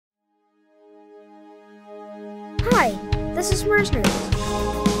Hi, this is Murree Nerds.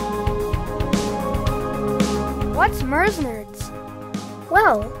 What's Murree Nerds?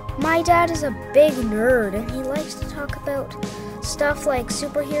 Well, my dad is a big nerd and he likes to talk about stuff like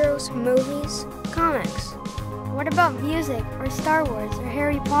superheroes, movies, comics. What about music or Star Wars or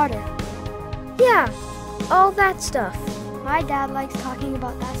Harry Potter? Yeah, all that stuff. My dad likes talking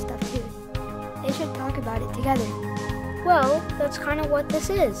about that stuff too. They should talk about it together. Well, that's kind of what this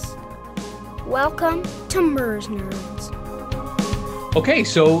is. Welcome to Murree Nerds. Okay,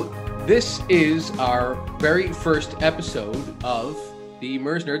 so this is our very first episode of the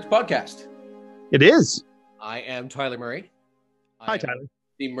Murree Nerds podcast. It is. I am Tyler Murray. Hi, Tyler.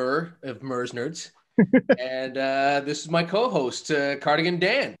 The Murr of Murree Nerds. And this is my co-host, Cardigan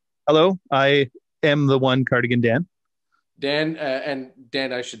Dan. Hello, I am the one Cardigan Dan. Dan,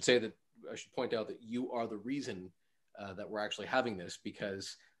 I should say that I should point out that you are the reason that we're actually having this,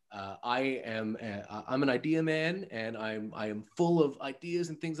 because I'm an idea man, and I am full of ideas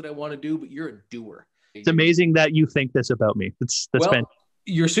and things that I want to do, but you're a doer. It's amazing that you think this about me. That's fantastic.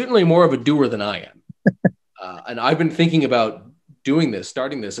 You're certainly more of a doer than I am. And I've been thinking about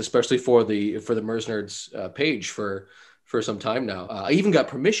starting this, especially for the Murree Nerds page for some time now. I even got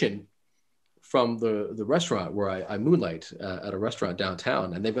permission from the restaurant where I moonlight at a restaurant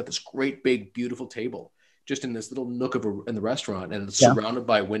downtown, and they've got this great big beautiful table just in this little nook in the restaurant, and it's surrounded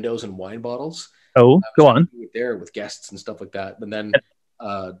by windows and wine bottles. Oh, go on. There with guests and stuff like that. And then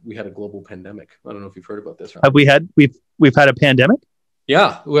we had a global pandemic. I don't know if you've heard about this. Right? Have we had we've had a pandemic?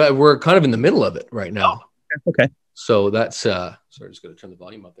 Yeah, we're kind of in the middle of it right now. Oh, okay. So that's sorry, just going to turn the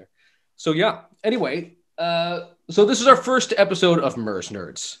volume up there. So yeah. Anyway, so this is our first episode of Murree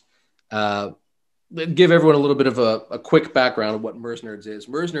Nerds. Give everyone a little bit of a quick background of what Murree Nerds is.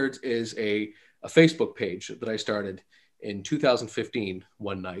 Murree Nerds is a Facebook page that I started in 2015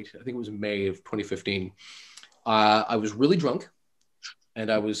 one night. I think it was May of 2015. I was really drunk,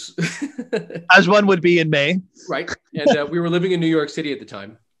 and I was... As one would be in May. Right. And we were living in New York City at the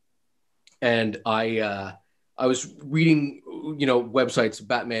time. And I was reading, websites,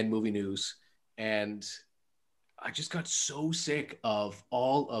 Batman movie news, and I just got so sick of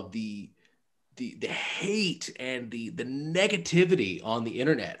all of the hate and the negativity on the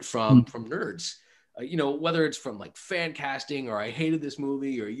internet from nerds, whether it's from like fan casting, or I hated this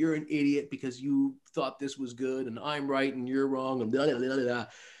movie, or you're an idiot because you thought this was good and I'm right and you're wrong, and blah, blah, blah, blah.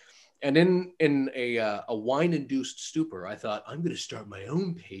 And in a wine-induced stupor, I thought, I'm going to start my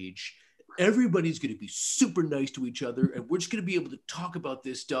own page. Everybody's going to be super nice to each other, and we're just going to be able to talk about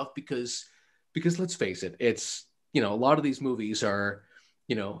this stuff because let's face it, it's, a lot of these movies are,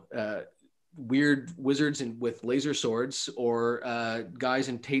 weird wizards with laser swords, or guys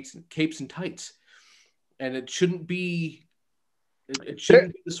in capes and tights, and it shouldn't be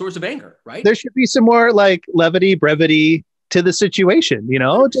the source of anger, right? There should be some more like levity, brevity to the situation,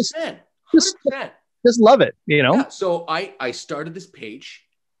 100%. just love it, Yeah, so I started this page,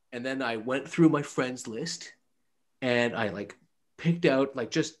 and then I went through my friends list, and I like picked out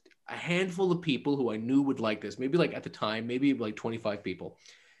like just a handful of people who I knew would like this. Maybe like at the time, maybe like 25 people.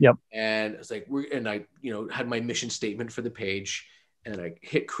 Yep. And it's like I had my mission statement for the page, and I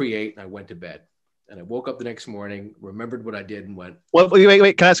hit create, and I went to bed, and I woke up the next morning, remembered what I did, and went. Well,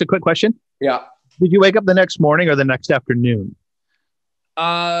 wait. Can I ask a quick question? Yeah. Did you wake up the next morning or the next afternoon?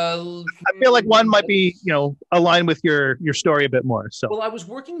 I feel like one might be, aligned with your story a bit more. So. Well, I was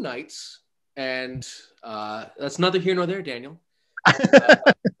working nights, and that's neither here nor there, Daniel.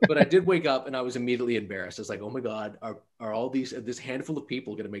 But I did wake up, and I was immediately embarrassed. I was like, "Oh my God, are all this handful of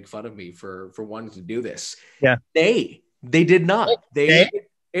people going to make fun of me for wanting to do this?" Yeah, they did not.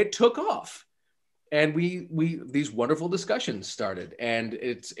 It took off, and we these wonderful discussions started, and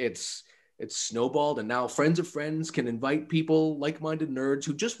it's snowballed, and now friends of friends can invite people, like-minded nerds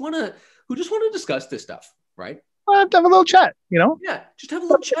who just want to discuss this stuff, right? Have a little chat, Yeah, just have a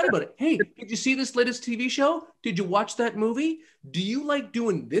little chat about it. Hey, did you see this latest TV show? Did you watch that movie? Do you like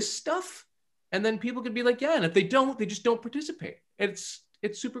doing this stuff? And then people could be like, yeah. And if they don't, they just don't participate. It's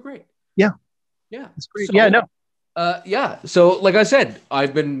super great. Yeah. It's great. So, yeah, no. Yeah. So like I said,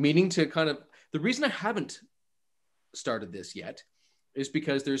 I've been meaning to the reason I haven't started this yet is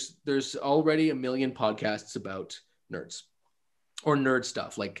because there's already a million podcasts about nerds or nerd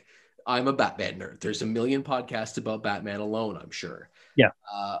stuff. Like, I'm a Batman nerd. There's a million podcasts about Batman alone, I'm sure. Yeah.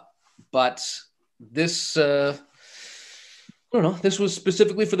 But this, I don't know, this was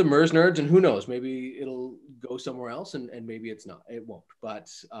specifically for the Murree Nerds, and who knows, maybe it'll go somewhere else, and maybe it won't. But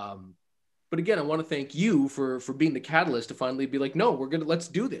again, I want to thank you for being the catalyst to finally be like, no, let's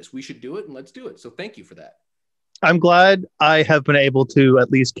do this. We should do it, and let's do it. So thank you for that. I'm glad I have been able to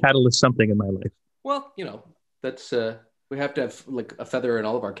at least catalyst something in my life. Well, That's we have to have like a feather in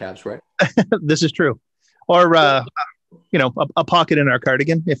all of our caps, right? This is true. Or a pocket in our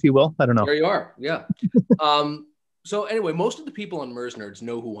cardigan, if you will. I don't know. There you are. Yeah. So anyway, most of the people on Murr's Nerds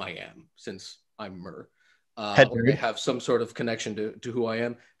know who I am since I'm Murr. Or they have some sort of connection to who I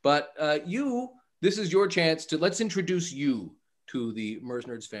am. But this is your chance let's introduce you to the Murr's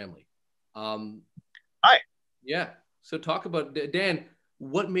Nerds family. Hi. Yeah. So talk about, Dan,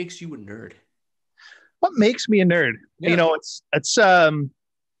 what makes you a nerd? What makes me a nerd? Yeah.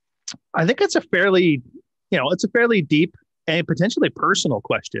 I think it's a fairly deep and potentially personal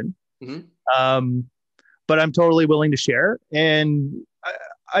question. Mm-hmm. But I'm totally willing to share. And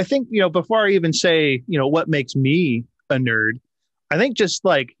I think, before I even say, what makes me a nerd, I think just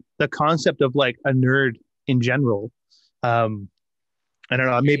like the concept of like a nerd in general. I don't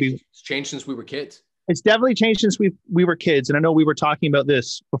know, maybe it's changed since we were kids. It's definitely changed since we were kids. And I know we were talking about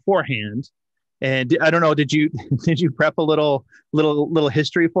this beforehand. And I don't know, did you prep a little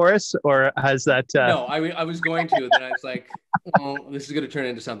history for us, or has that? No, I was going to. Then I was like, oh, this is going to turn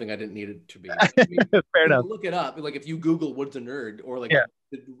into something I didn't need it to be. Fair enough. Look it up. Like if you Google what's a nerd, or like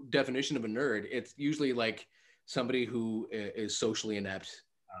the definition of a nerd, it's usually like somebody who is socially inept.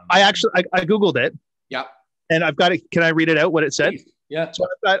 I Googled it. Yeah. And I've got it. Can I read it out? What it said? Please. Yeah. So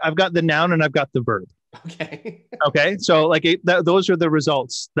I've got the noun and I've got the verb. Okay. Okay. So like those are the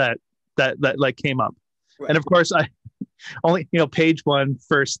results that like came up. Right. And of course I only, page one,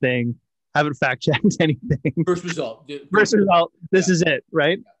 first thing, haven't fact checked anything. First result. This is it.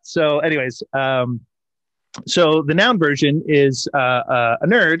 Right. Yeah. So anyways, so the noun version is a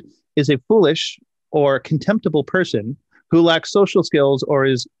nerd is a foolish or contemptible person who lacks social skills or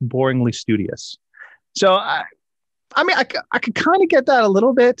is boringly studious. So I could kind of get that a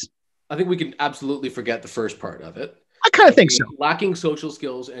little bit. I think we can absolutely forget the first part of it. I kind of think so. Lacking social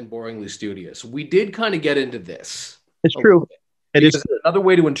skills and boringly studious. We did kind of get into this. It's true. It is. Another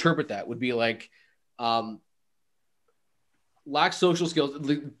way to interpret that would be like, lacks social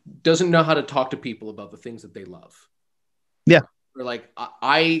skills, doesn't know how to talk to people about the things that they love. Yeah. Or like,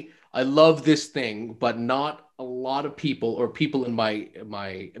 I love this thing, but not a lot of people or people in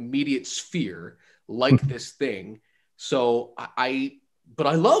my immediate sphere like this thing. So but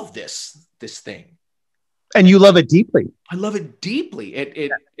I love this thing. And you love it deeply. I love it deeply.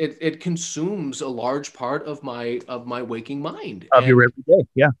 It consumes a large part of my waking mind. Of your everyday,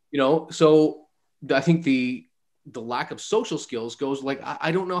 yeah. So I think the lack of social skills goes like,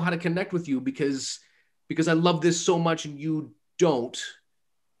 I don't know how to connect with you because I love this so much and you don't.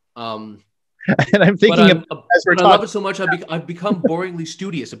 And I'm thinking I love it so much I've become boringly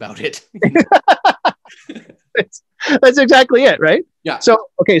studious about it. That's exactly it, right? Yeah. So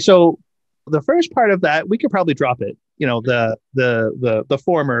the first part of that, we could probably drop it, the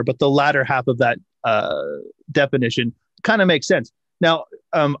former, but the latter half of that definition kind of makes sense. Now,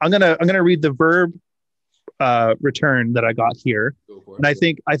 I'm gonna read the verb return that I got here, and I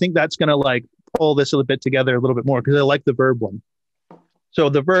think that's gonna like pull this a little bit together a little bit more because I like the verb one. So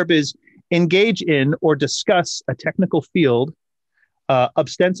the verb is engage in or discuss a technical field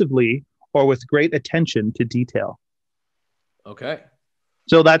ostensibly or with great attention to detail. Okay.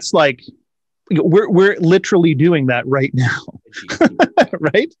 So that's like, we're literally doing that right now,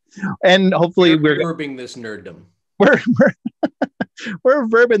 right? And hopefully we're verbing this nerddom. We're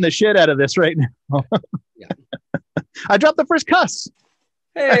verbing the shit out of this right now. Yeah. I dropped the first cuss.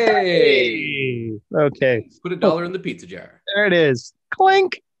 Hey. Okay. Put $1 in the pizza jar. There it is.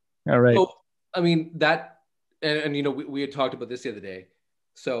 Clink. All right. So, I mean that, and we had talked about this the other day.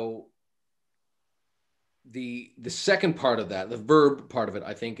 So the second part of that, the verb part of it,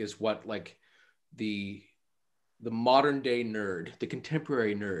 I think is what like the modern day nerd, the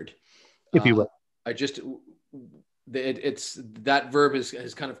contemporary nerd, if you will. It's that verb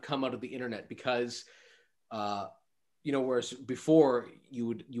has kind of come out of the internet because whereas before you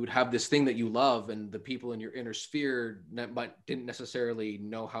would have this thing that you love and the people in your inner sphere didn't necessarily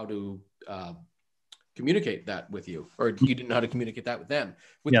know how to communicate that with you, or you didn't know how to communicate that with them.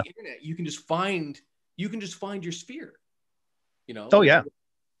 With the internet, you can just find your sphere. Oh yeah.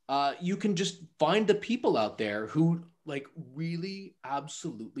 You can just find the people out there who like really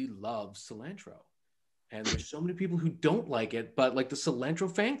absolutely love cilantro. And there's so many people who don't like it, but like the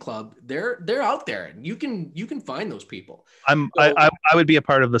cilantro fan club, they're out there, and you can find those people. I would be a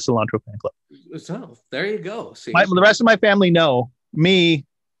part of the cilantro fan club. So there you go. See, the rest of my family know me.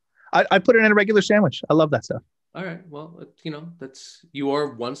 I put it in a regular sandwich. I love that stuff. All right. Well, you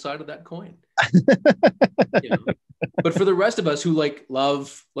are one side of that coin. But for the rest of us who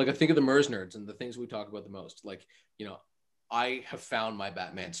love, I think of the Murr's Nerds and the things we talk about the most, I have found my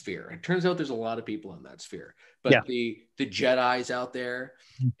Batman sphere. It turns out there's a lot of people in that sphere, but Yeah. the Jedis out there,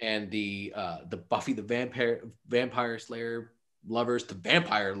 and the Buffy the Vampire Slayer lovers, the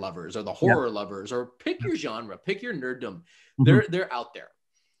vampire lovers, or the horror lovers, or pick your genre, pick your nerddom. They're out there.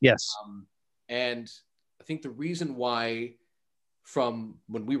 Yes. And I think the reason why, from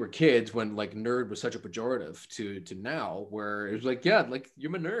when we were kids, when like nerd was such a pejorative, to now, where it was like, yeah, like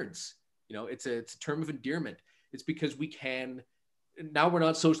you're my nerds. You know, it's a term of endearment. It's because we can, now we're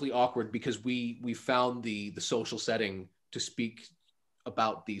not socially awkward because we found the social setting to speak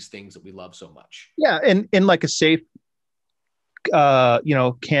about these things that we love so much. Yeah, in like a safe,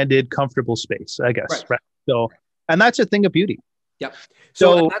 candid, comfortable space, I guess. Right. So, and that's a thing of beauty. Yep.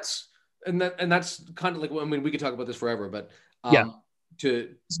 So and that's kind of like, I mean, we could talk about this forever, but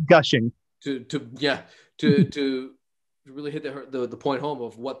it's gushing to really hit the point home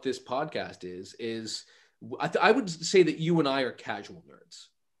of what this podcast is I would say that you and I are casual nerds.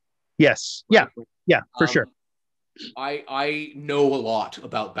 Yes. Right? Yeah, for sure. I know a lot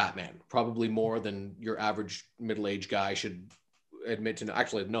about Batman, probably more than your average middle-aged guy should admit to know.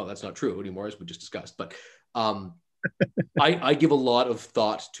 Actually, no, that's not true anymore, as we just discussed. But I give a lot of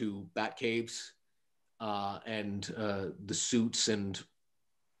thought to Batcaves and the suits and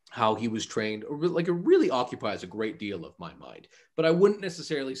how he was trained. Like, it really occupies a great deal of my mind. But I wouldn't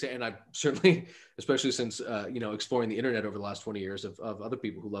necessarily say, and I certainly, especially since exploring the internet over the last 20 years of other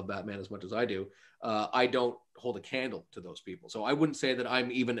people who love Batman as much as I do, I don't hold a candle to those people. So I wouldn't say that I'm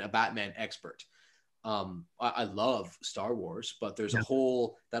even a Batman expert. I love Star Wars, but there's that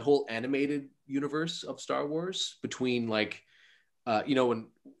whole animated universe of Star Wars between, like, when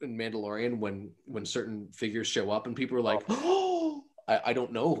in Mandalorian, when certain figures show up and people are like, oh, I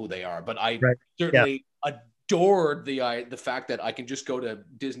don't know who they are, but I certainly adored the fact that I can just go to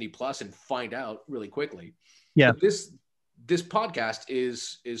Disney Plus and find out really quickly. Yeah. But this podcast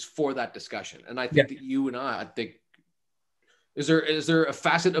is for that discussion. And I think that you and I think, is there a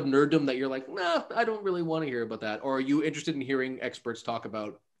facet of nerddom that you're like, nah, I don't really want to hear about that? Or are you interested in hearing experts talk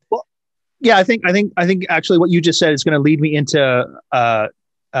about? Well, yeah, I think actually what you just said is going to lead me into how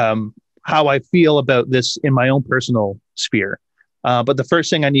I feel about this in my own personal sphere. But the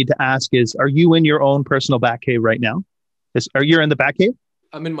first thing I need to ask is, are you in your own personal Batcave right now? Are you in the Batcave?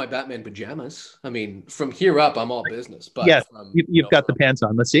 I'm in my Batman pajamas. I mean, from here up, I'm all business. But yeah, you've got the pants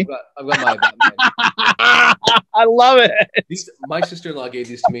on. Let's see. I've got my Batman. I love it. My sister-in-law gave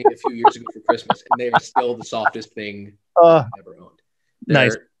these to me a few years ago for Christmas, and they are still the softest thing I've ever owned.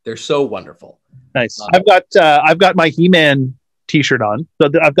 Nice. They're so wonderful. Nice. I've got my He-Man T-shirt on. So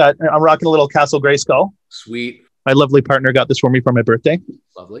I'm rocking a little Castle Grayskull. Sweet. My lovely partner got this for me for my birthday.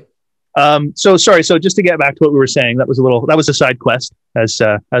 Lovely. So sorry. So just to get back to what we were saying, that was a side quest, as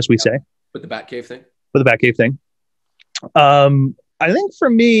we say. With the Batcave thing. With the Batcave thing. I think for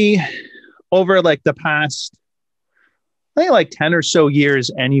me, over like the past, I think like 10 or so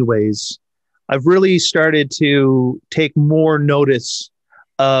years, anyways, I've really started to take more notice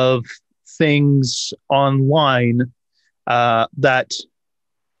of things online that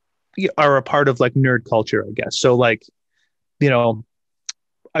are a part of like nerd culture, I guess. So like, I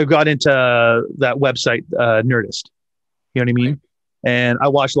got into that website, Nerdist, you know what I mean? Right. And I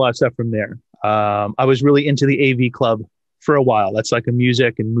watched a lot of stuff from there. I was really into the AV Club for a while. That's like a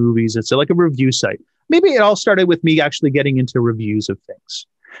music and movies. It's like a review site. Maybe it all started with me actually getting into reviews of things.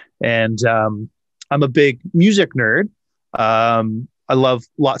 And I'm a big music nerd. I love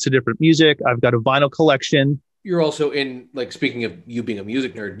lots of different music. I've got a vinyl collection. You're also in, like, speaking of you being a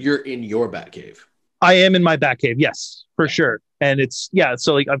music nerd, you're in your Batcave. I am in my Batcave, yes, for sure. And it's,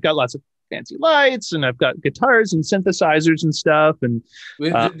 so like I've got lots of fancy lights and I've got guitars and synthesizers and stuff. And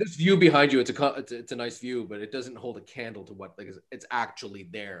this view behind you, it's a nice view, but it doesn't hold a candle to what it's actually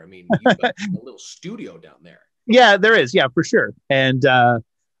there. I mean, you've got a little studio down there. Yeah, there is. Yeah, for sure. And,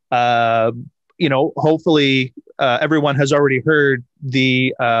 hopefully everyone has already heard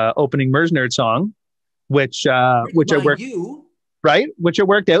the opening Murree Nerd song, which I worked. Right, which it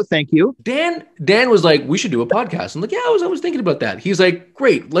worked out. Thank you. Dan was like, "We should do a podcast." I'm like, "Yeah, I was thinking about that." He's like,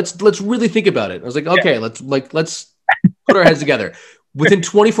 "Great, let's really think about it." I was like, "Okay, let's put our heads together." Within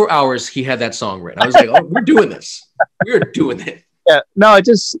 24 hours, he had that song written. I was like, "Oh, we're doing this. We're doing it." Yeah, no, I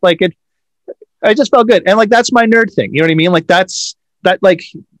just like it. I just felt good, and like that's my nerd thing. You know what I mean? Like that's that. Like,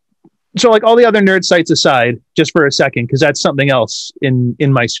 so like all the other nerd sites aside, just for a second, because that's something else in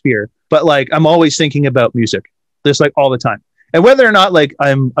my sphere. But like, I'm always thinking about music, just like all the time. And whether or not like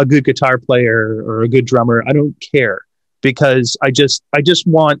I'm a good guitar player or a good drummer, I don't care, because I just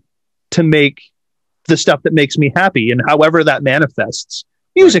want to make the stuff that makes me happy, and however that manifests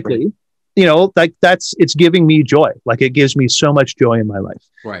musically, like it's giving me joy. Like it gives me so much joy in my life.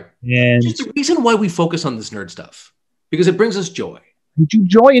 Right. And just the reason why we focus on this nerd stuff, because it brings us joy.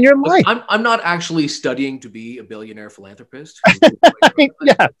 Joy in your life. I'm not actually studying to be a billionaire philanthropist.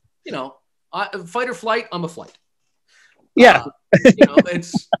 Yeah. Fight or flight, I'm a flight. Yeah.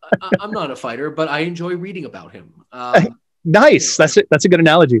 I'm not a fighter, but I enjoy reading about him. Nice. That's it. That's a good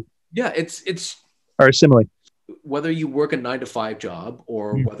analogy. Yeah. It's or a simile. Whether you work a 9-to-5 job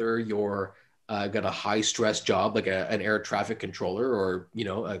or whether you're got a high stress job, like an air traffic controller or,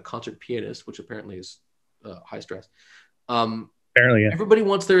 a concert pianist, which apparently is high stress. Apparently, yeah. Everybody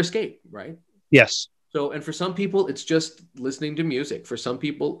wants their escape, right? Yes. So, and for some people, it's just listening to music. For some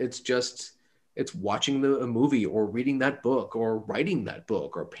people, it's watching a movie or reading that book or writing that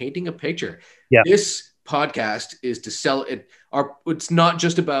book or painting a picture. Yeah. This podcast is to sell it. It's not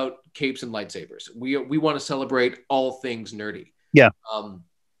just about capes and lightsabers. We want to celebrate all things nerdy. Yeah.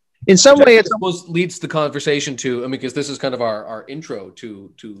 In some way, it almost leads the conversation to, because this is kind of our intro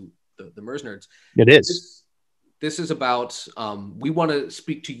to the Murs Nerds. It is. This is about, we want to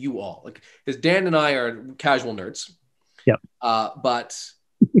speak to you all. Like, because Dan and I are casual nerds. Yeah. But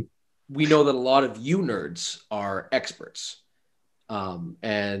we know that a lot of you nerds are experts.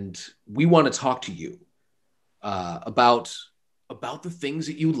 And we want to talk to you about the things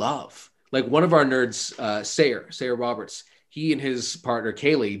that you love. Like one of our nerds, Sayer Roberts, he and his partner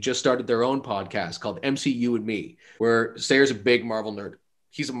Kaylee just started their own podcast called MCU and Me, where Sayer's a big Marvel nerd.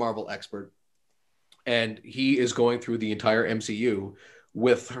 He's a Marvel expert. And he is going through the entire MCU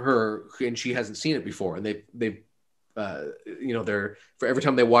with her, and she hasn't seen it before. And they're for every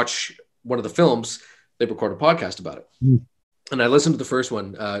time they watch one of the films, they record a podcast about it. And I listened to the first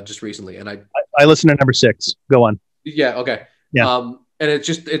one just recently, and I listened to number 6. Go on. Yeah. Okay. Yeah. And it's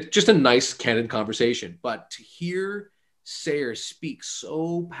just a nice, candid conversation. But to hear Sayer speak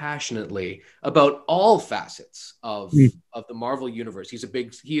so passionately about all facets of the Marvel universe,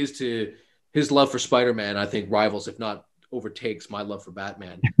 his love for Spider-Man, I think, rivals, if not overtakes, my love for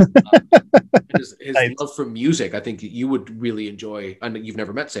Batman. His nice. Love for music, I think you would really enjoy. I know you've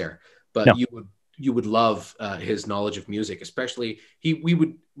never met Sayer, but no. you would love his knowledge of music, especially he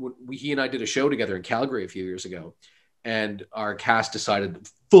and I did a show together in Calgary a few years ago, and our cast decided,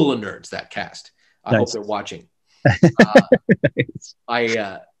 full of nerds, that cast. I hope they're watching.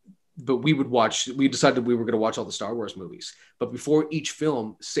 Nice. But we decided we were going to watch all the Star Wars movies. But before each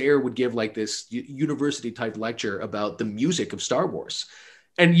film, Sayer would give like this university type lecture about the music of Star Wars.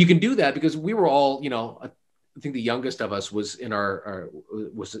 And you can do that because we were all, I think the youngest of us was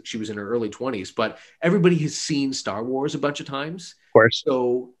she was in her early 20s, but everybody has seen Star Wars a bunch of times. Of course.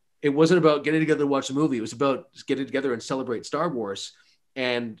 So it wasn't about getting together to watch the movie. It was about getting together and celebrate Star Wars.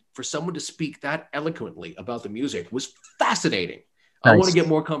 And for someone to speak that eloquently about the music was fascinating. Nice. I want to get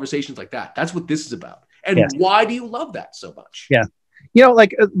more conversations like that. That's what this is about. And why do you love that so much? Yeah.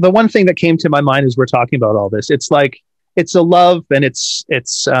 Like the one thing that came to my mind as we're talking about all this, it's like, it's a love and it's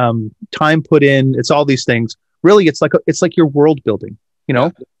time put in. It's all these things. Really, it's like your world building,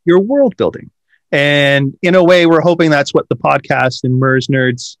 your world building. And in a way, we're hoping that's what the podcast and Murs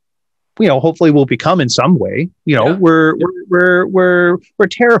Nerds, hopefully will become in some way. We're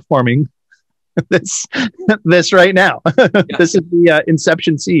terraforming this right now. This is the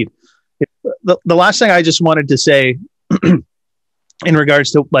inception seed. The last thing I just wanted to say in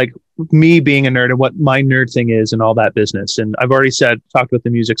regards to like me being a nerd and what my nerd thing is and all that business. And I've already talked about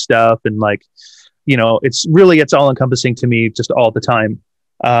the music stuff and like, it's all encompassing to me just all the time.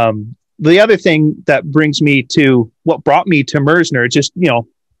 The other thing that brings me to what brought me to Murs Nerds, just,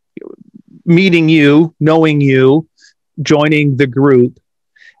 meeting you, knowing you, joining the group.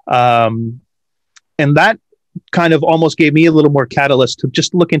 And that kind of almost gave me a little more catalyst to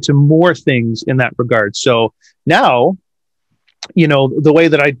just look into more things in that regard. So now, the way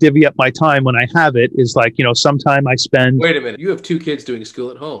that I divvy up my time when I have it is like, sometime I spend. Wait a minute. You have 2 kids doing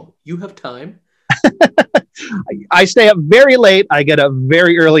school at home. You have time? I stay up very late. I get up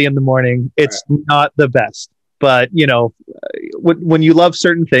very early in the morning. It's not the best, but when you love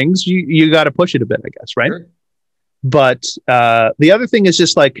certain things, you got to push it a bit, I guess. Right. Sure. But the other thing is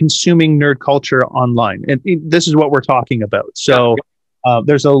just like consuming nerd culture online. And this is what we're talking about. So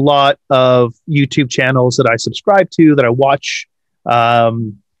there's a lot of YouTube channels that I subscribe to, that I watch.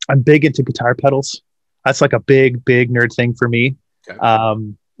 I'm big into guitar pedals. That's like a big nerd thing for me. Okay.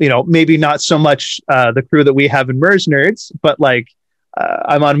 Maybe not so much the crew that we have in Murs Nerds, but like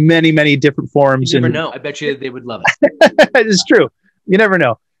I'm on many different forums. You never know. I bet you they would love it. It's true. You never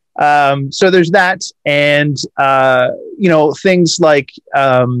know. So there's that. And, things like,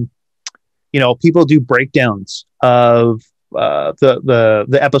 people do breakdowns of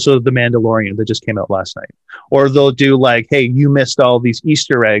the episode of The Mandalorian that just came out last night, or they'll do like, hey, you missed all these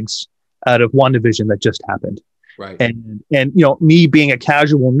Easter eggs out of WandaVision that just happened. Right. And you know, me being a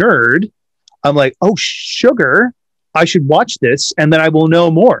casual nerd, I'm like, oh sugar, I should watch this, and then I will know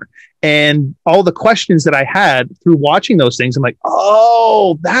more. And all the questions that I had through watching those things, I'm like,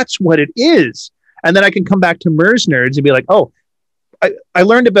 oh, that's what it is. And then I can come back to Murr's Nerds and be like, oh, I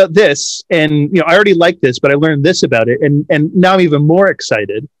learned about this, and you know, I already liked this, but I learned this about it, and now I'm even more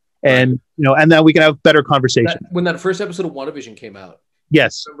excited. And you know, and then we can have better conversation. When that first episode of WandaVision came out,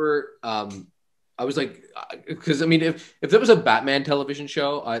 yes, I remember I was like, because I mean, if there was a Batman television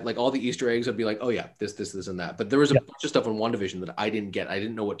show, like all the Easter eggs, I'd be like, oh yeah, this, and that. But there was a bunch of stuff on WandaVision that I didn't get. I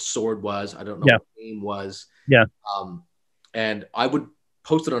didn't know what sword was. I don't know what name was. Yeah. And I would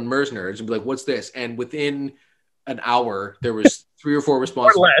post it on Murr's Nerds and be like, what's this? And within an hour, there was 3 or 4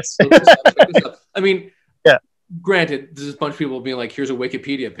 responses. Or less. I mean, yeah. Granted, there's a bunch of people being like, here's a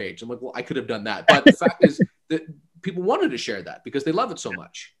Wikipedia page. I'm like, well, I could have done that. But the fact is that people wanted to share that because they love it so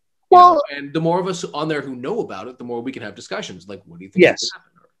much. Well, know? And the more of us on there who know about it, the more we can have discussions. Like, what do you think? Yes.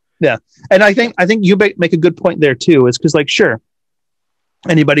 Yeah. And I think you make a good point there too, is because like, sure,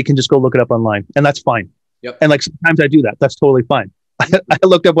 anybody can just go look it up online, and that's fine. Yep. And like sometimes I do that. That's totally fine. I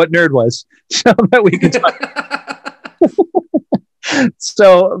looked up what nerd was so that we could talk.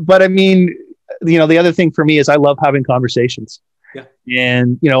 So, but I mean, you know, the other thing for me is I love having conversations. Yeah.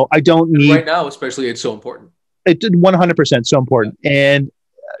 And, you know, I don't need right now, especially, it's so important. It did 100% so important. Yeah. And,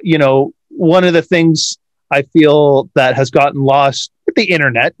 you know, one of the things I feel that has gotten lost with the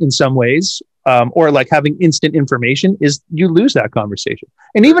internet in some ways, or like having instant information, is you lose that conversation.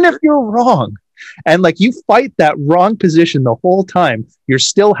 And even if you're wrong, and like you fight that wrong position the whole time, you're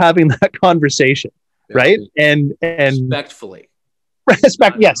still having that conversation, right? And respectfully.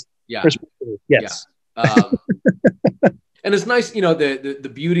 Yes. Yeah. Respectfully. Yes. Yeah. And it's nice, you know,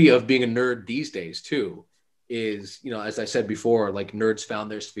 the beauty of being a nerd these days too is, you know, as I said before, like nerds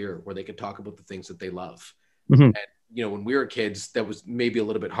found their sphere where they could talk about the things that they love. Mm-hmm. And, you know, when we were kids, that was maybe a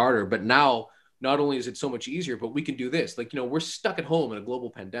little bit harder, but now not only is it so much easier, but we can do this. Like, you know, we're stuck at home in a global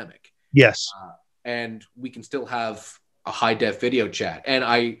pandemic. Yes. And we can still have a high def video chat. And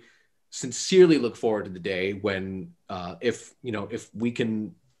I sincerely look forward to the day when, if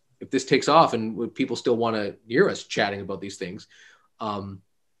this takes off and people still want to hear us chatting about these things,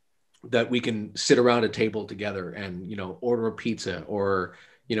 that we can sit around a table together and, you know, order a pizza or,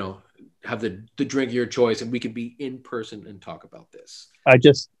 you know, have the drink of your choice, and we can be in person and talk about this.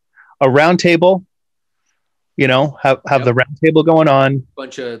 A round table, you know, have the round table going on.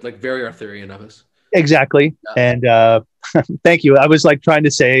 Bunch of like very Arthurian of us. Exactly. Yeah. And thank you. I was like trying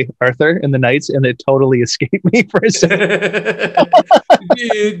to say Arthur in the Knights, and it totally escaped me for a second.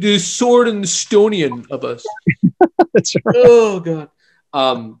 the sword and the Stonian of us. That's right. Oh God.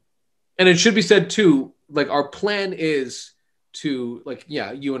 And it should be said too, like our plan is to, like,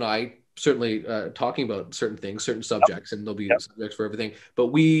 yeah, you and I certainly talking about certain things, certain subjects, and there'll be subjects for everything, but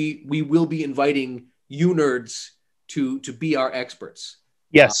we will be inviting you nerds to be our experts.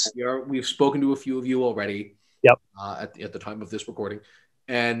 Yes. We've spoken to a few of you already. Yep. At the time of this recording,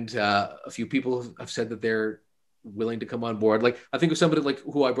 and a few people have said that they're willing to come on board. Like, I think of somebody like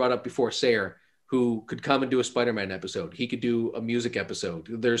who I brought up before, Sayer, who could come and do a Spider-Man episode. He could do a music episode.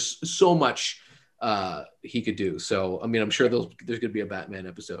 There's so much he could do. So, I mean, I'm sure there's going to be a Batman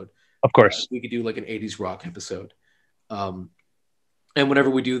episode. Of course. We could do like an 80s rock episode. And whenever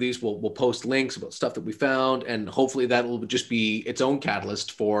we do these, we'll post links about stuff that we found, and hopefully that will just be its own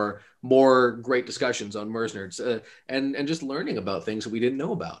catalyst for more great discussions on Murr's Nerds, and just learning about things that we didn't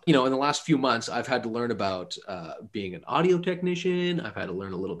know about. You know, in the last few months, I've had to learn about being an audio technician. I've had to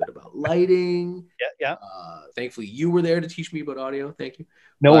learn a little bit about lighting. Yeah. Thankfully, you were there to teach me about audio. Thank you.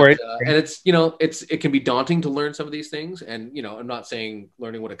 No worries. And it's, you know, it can be daunting to learn some of these things. And, you know, I'm not saying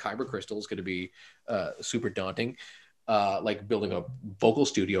learning what a kyber crystal is going to be super daunting. Like building a vocal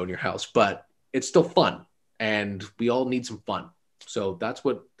studio in your house, but it's still fun, and we all need some fun. So that's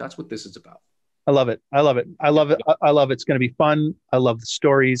what this is about. I love it. It's going to be fun. I love the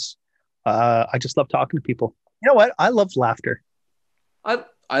stories. I just love talking to people. You know what? I love laughter. I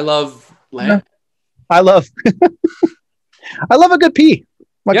love land. I love a good pee.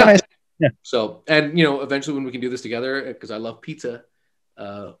 What can I say? Yeah. So, and you know, eventually when we can do this together, because I love pizza,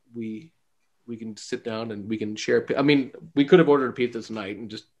 we can sit down and we can share. I mean, we could have ordered a pizza tonight and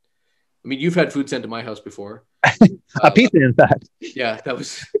just, I mean, you've had food sent to my house before. A pizza, in fact. Yeah, that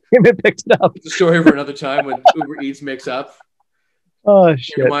was. It picked it up. It's a story for another time when Uber Eats mix up. Oh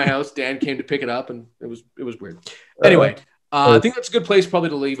shit! Came to my house, Dan came to pick it up, and it was weird. Anyway, I think that's a good place probably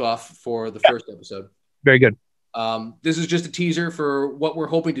to leave off for the first episode. Very good. This is just a teaser for what we're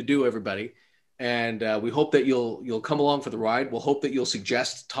hoping to do, everybody. And we hope that you'll come along for the ride. We'll hope that you'll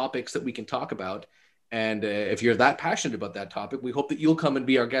suggest topics that we can talk about. And if you're that passionate about that topic, we hope that you'll come and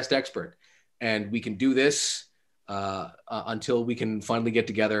be our guest expert. And we can do this until we can finally get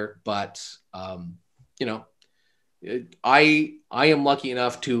together. But, you know, I am lucky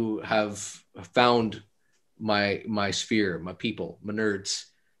enough to have found my sphere, my people, my nerds.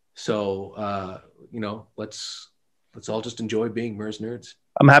 So, you know, let's all just enjoy being Murr's nerds.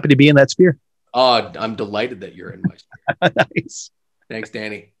 I'm happy to be in that sphere. Oh, I'm delighted that you're in my sphere. Nice. Thanks,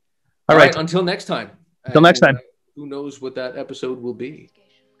 Danny. All right. Until next time. Until next time. Who knows what that episode will be?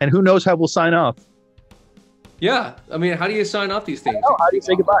 And who knows how we'll sign off? Yeah. I mean, how do you sign off these things? How do you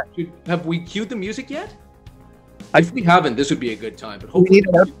say goodbye? Have we cued the music yet? If we haven't, this would be a good time. But we need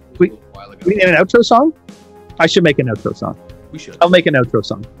an outro song? I should make an outro song. We should. I'll make an outro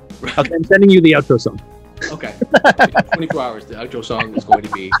song. Right. Okay, I'm sending you the outro song. Okay. 24 hours. The outro song is going to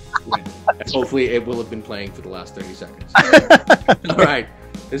be when. And hopefully it will have been playing for the last 30 seconds. All right.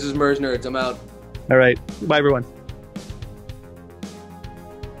 This is Murr's Nerds. I'm out. All right. Bye, everyone.